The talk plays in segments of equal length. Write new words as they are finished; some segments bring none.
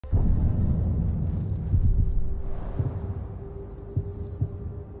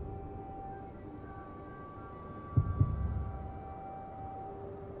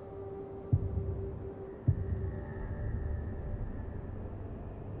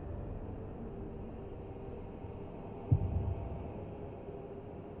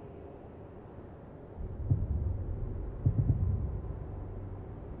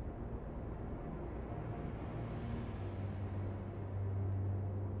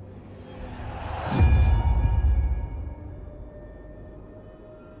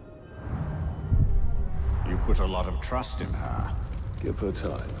put a lot of trust in her. Give her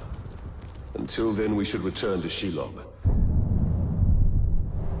time. Until then, we should return to Shelob.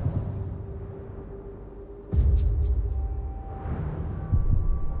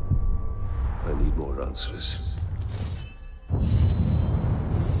 I need more answers.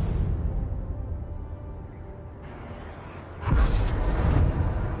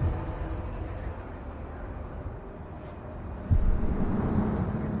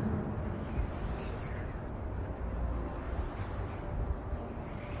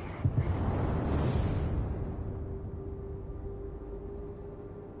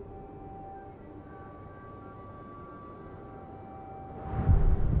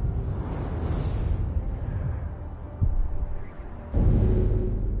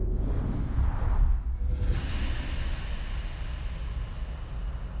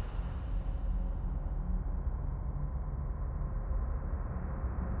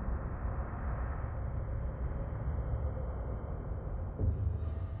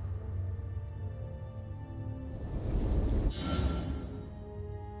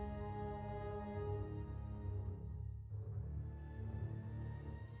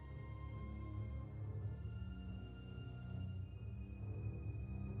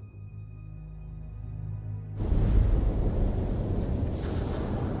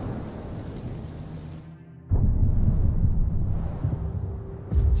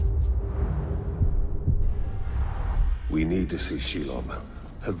 We need to see Shelob.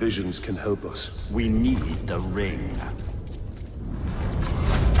 Her visions can help us. We need the ring.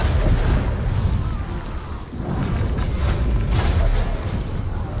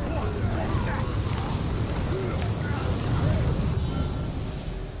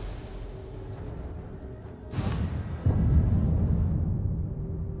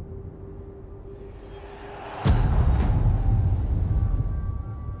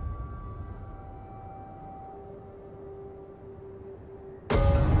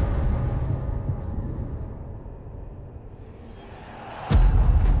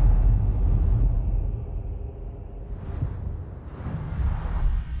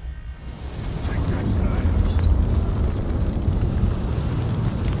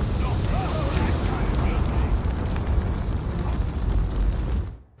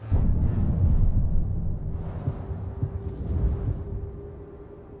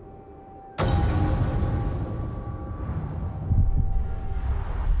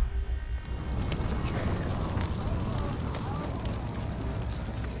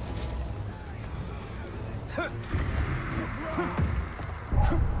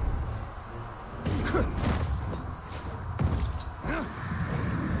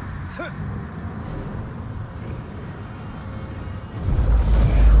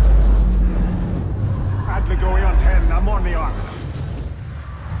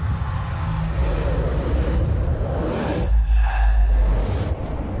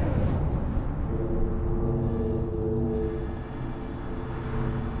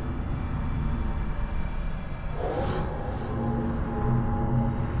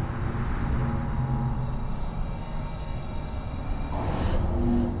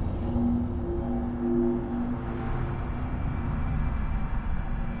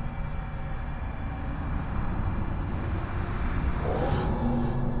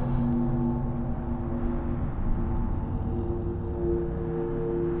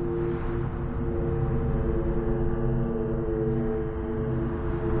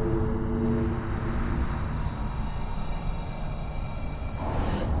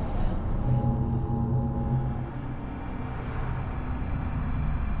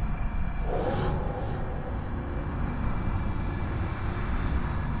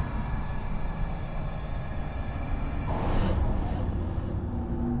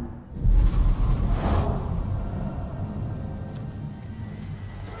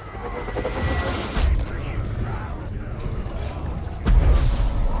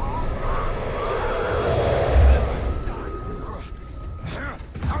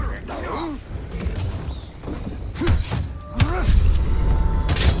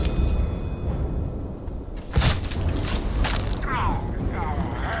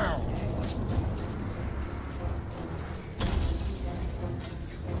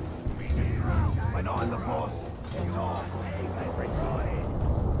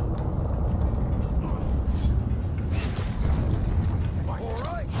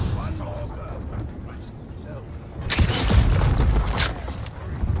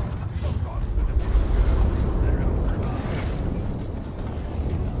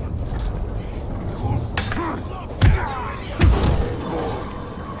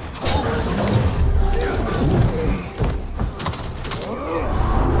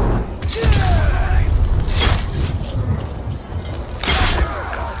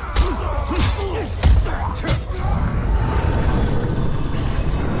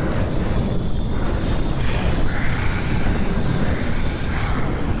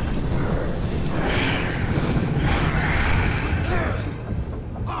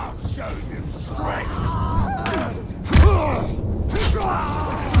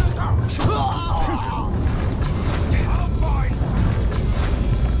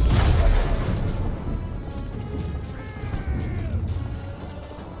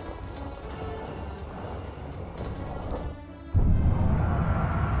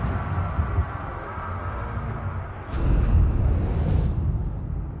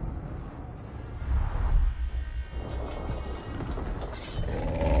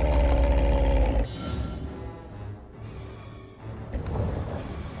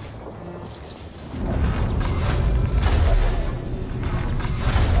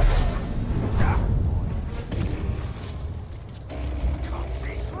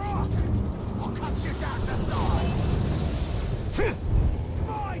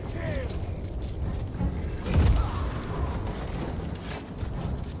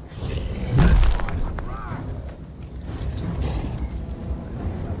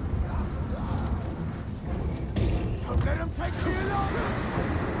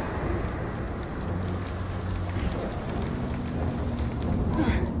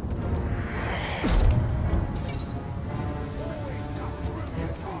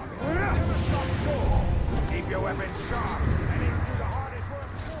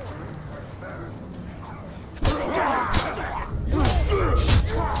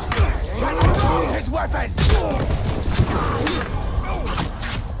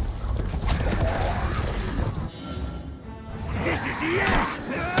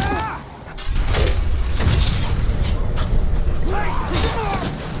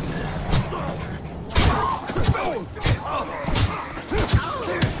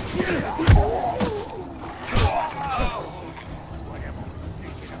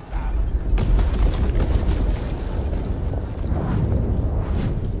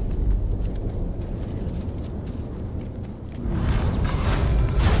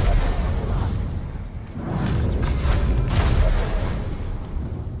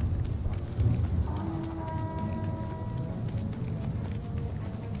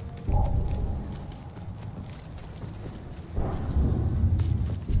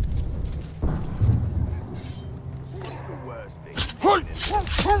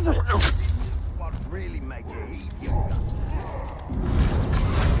 What really made you heat your guts?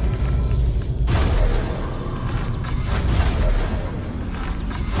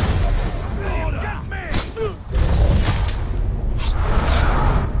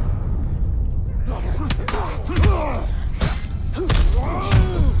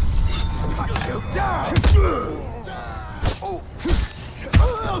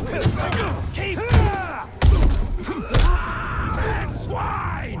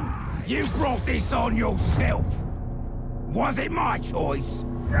 You brought this on yourself. Was it my choice?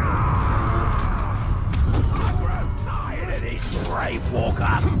 I grow tired of this brave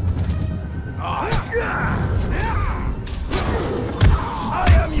walker. I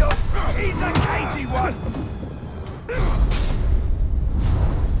am your... He's a cagey one.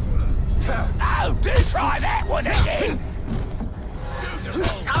 Oh, do try that one again.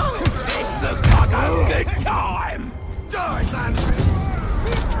 This looks like a good time. Die, Landry.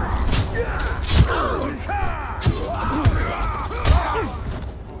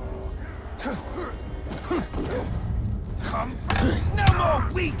 Come. No more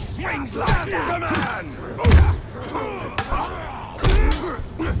weak swings like that! Come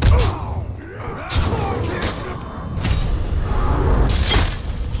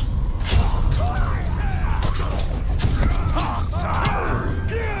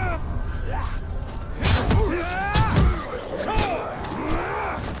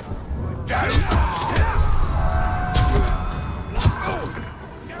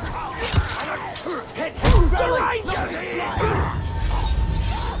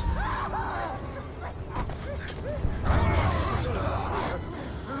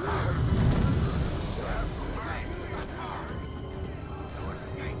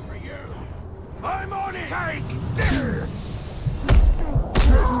I'm on it! Take this!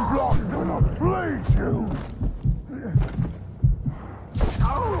 I'm gonna please you!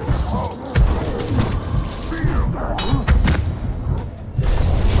 Feel that!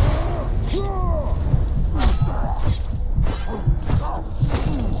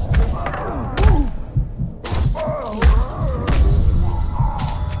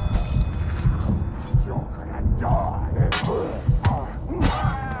 You're gonna die!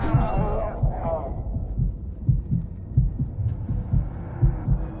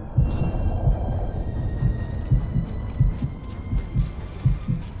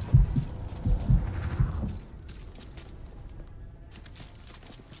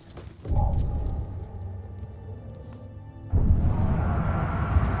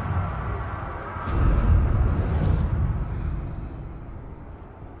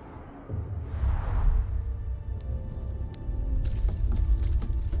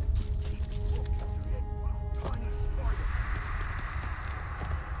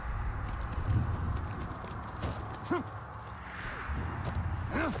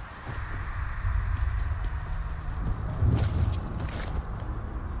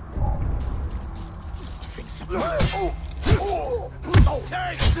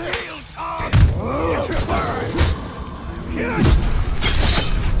 Take steel time!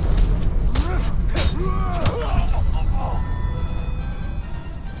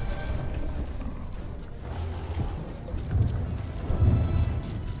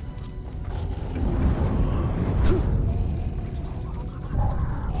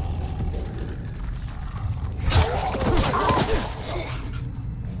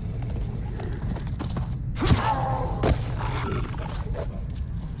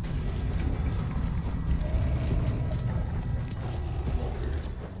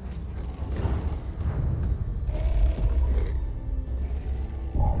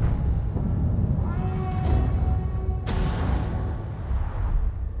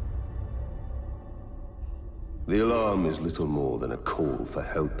 The alarm is little more than a call for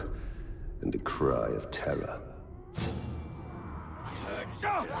help and a cry of terror.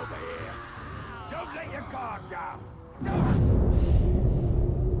 Get over here! Don't let your guard down!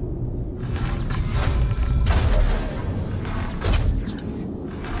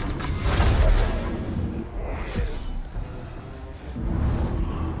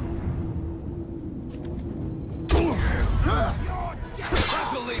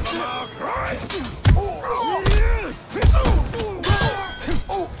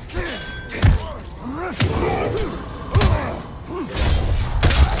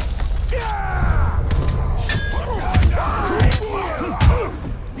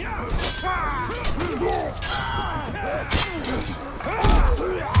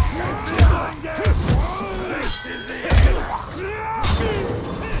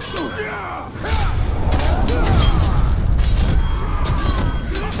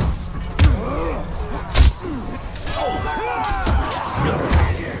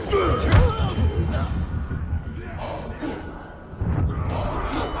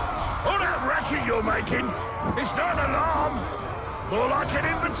 It's not an alarm, more like an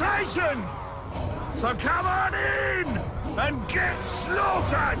invitation. So come on in and get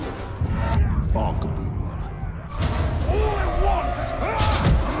slaughtered. All at once.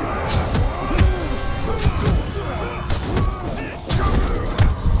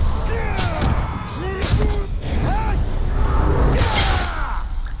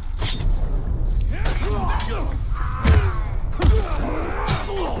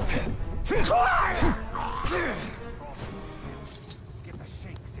 Get the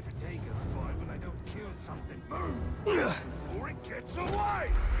shakes if a day goes by when I don't kill something. Move, or it gets away.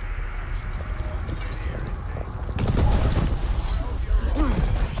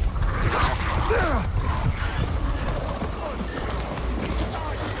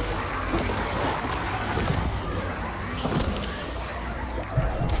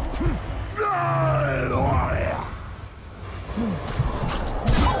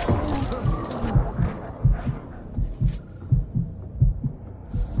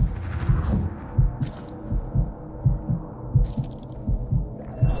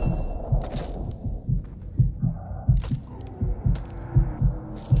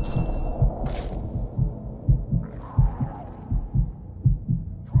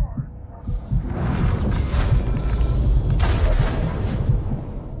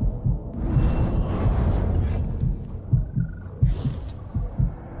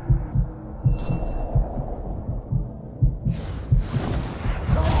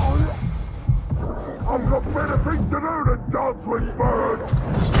 With birds!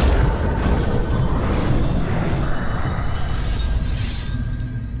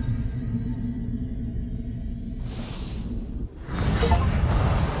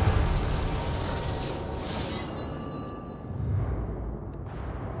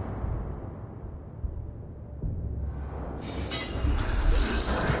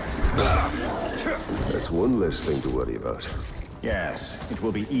 That's one less thing to worry about. Yes, it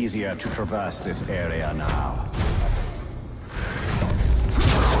will be easier to traverse this area now.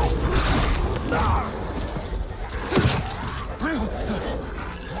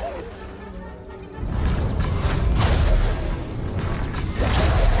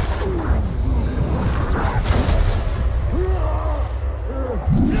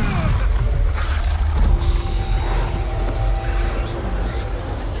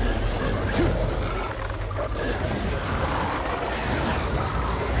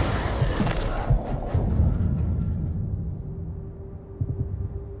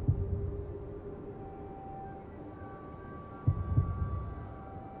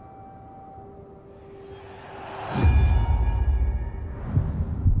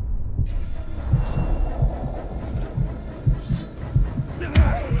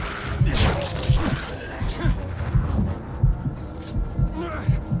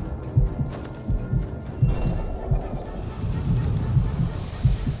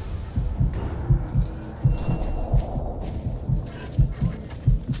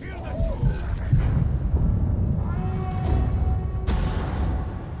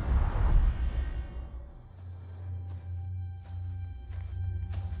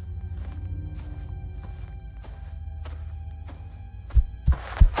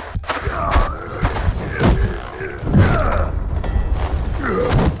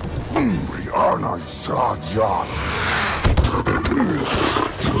 Sarjan.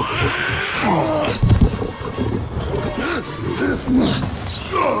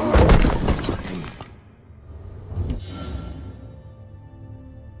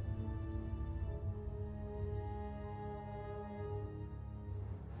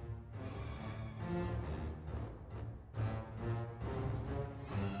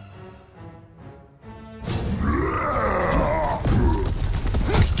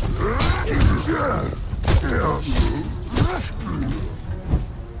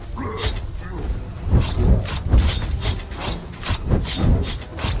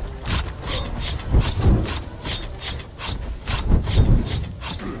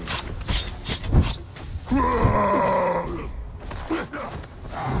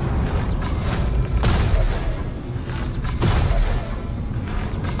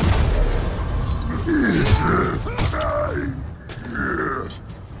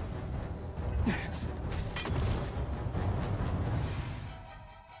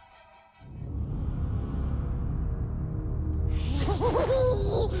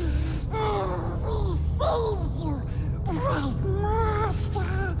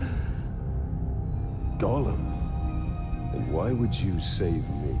 Why would you save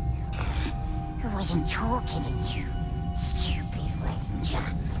me? I wasn't talking to you, stupid ranger.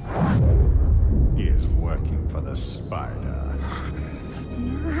 He is working for the spider.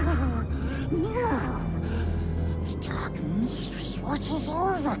 No, no. The Dark Mistress watches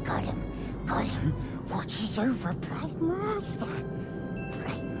over Gollum. Gollum watches over Bright Master.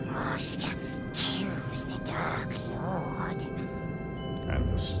 Bright Master kills the Dark Lord.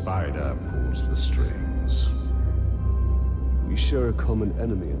 And the spider pulls the strings. We share a common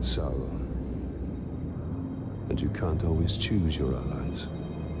enemy in Sauron. And you can't always choose your allies.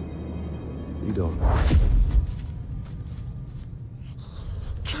 Lead on.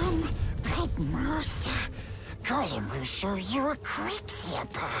 Come, Bright Master. Gollum will show you a quicker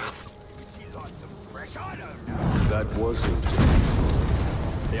path. That wasn't...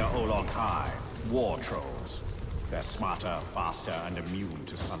 They are Olog High, war trolls. They're smarter, faster, and immune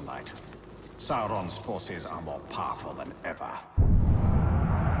to sunlight. Sauron's forces are more powerful than ever.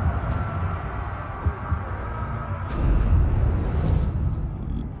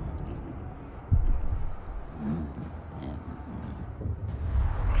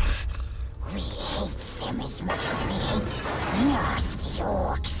 We hate them as much as we hate nasty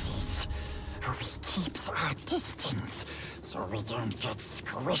orcs. We keeps our distance so we don't get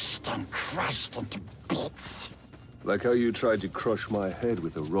squished and crushed into bits. Like how you tried to crush my head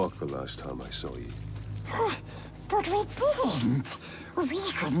with a rock the last time I saw you. But we didn't. We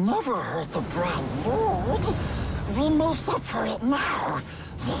could never hurt the Bright Lord. We makes up for it now,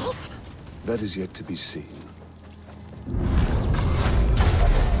 yes? That is yet to be seen.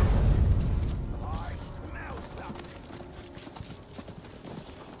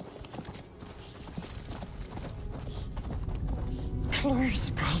 Close,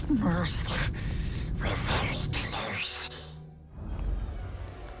 Bright Master. We're very close.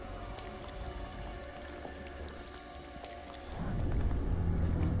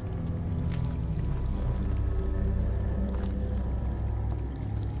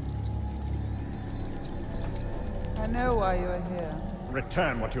 I know why you are here.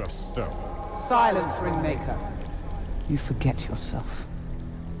 Return what you have stolen. Silence, Ringmaker. You forget yourself.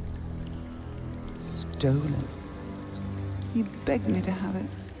 Stolen. He begged me to have it.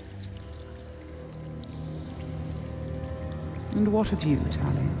 And what of you,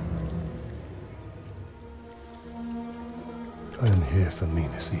 Talion? I am here for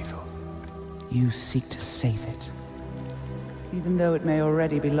Minas Ithil. You seek to save it, even though it may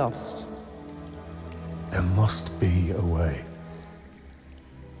already be lost. There must be a way.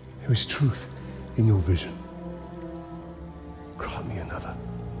 There is truth in your vision. Grant me another.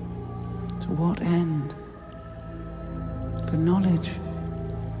 To what end? For knowledge?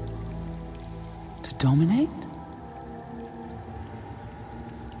 To dominate?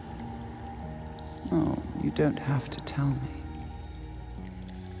 Oh, you don't have to tell me.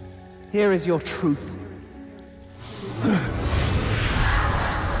 Here is your truth. You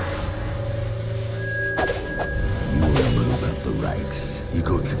will move up the ranks. You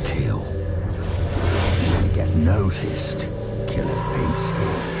got to kill. You get noticed. Kill a pink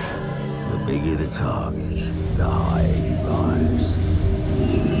skin. The bigger the target, the higher you rise.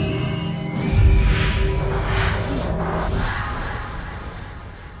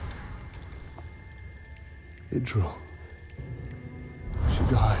 Idril. She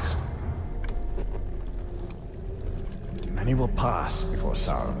dies. Many will pass before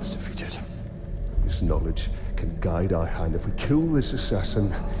Sauron is defeated. This knowledge can guide our hand. If we kill this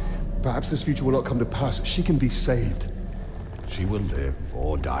assassin, perhaps this future will not come to pass. She can be saved. She will live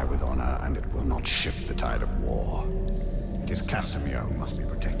or die with honor, and it will not shift the tide of war. It is Castamere who must be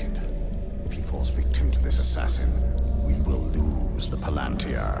protected. If he falls victim to this assassin, we will lose the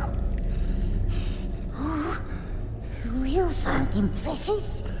Palantir. You found him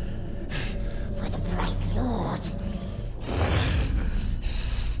precious? For the Bright Lord.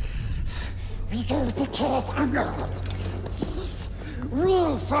 We go to Kirith Angol. Yes,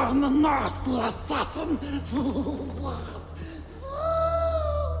 we'll find the nasty assassin. Yes.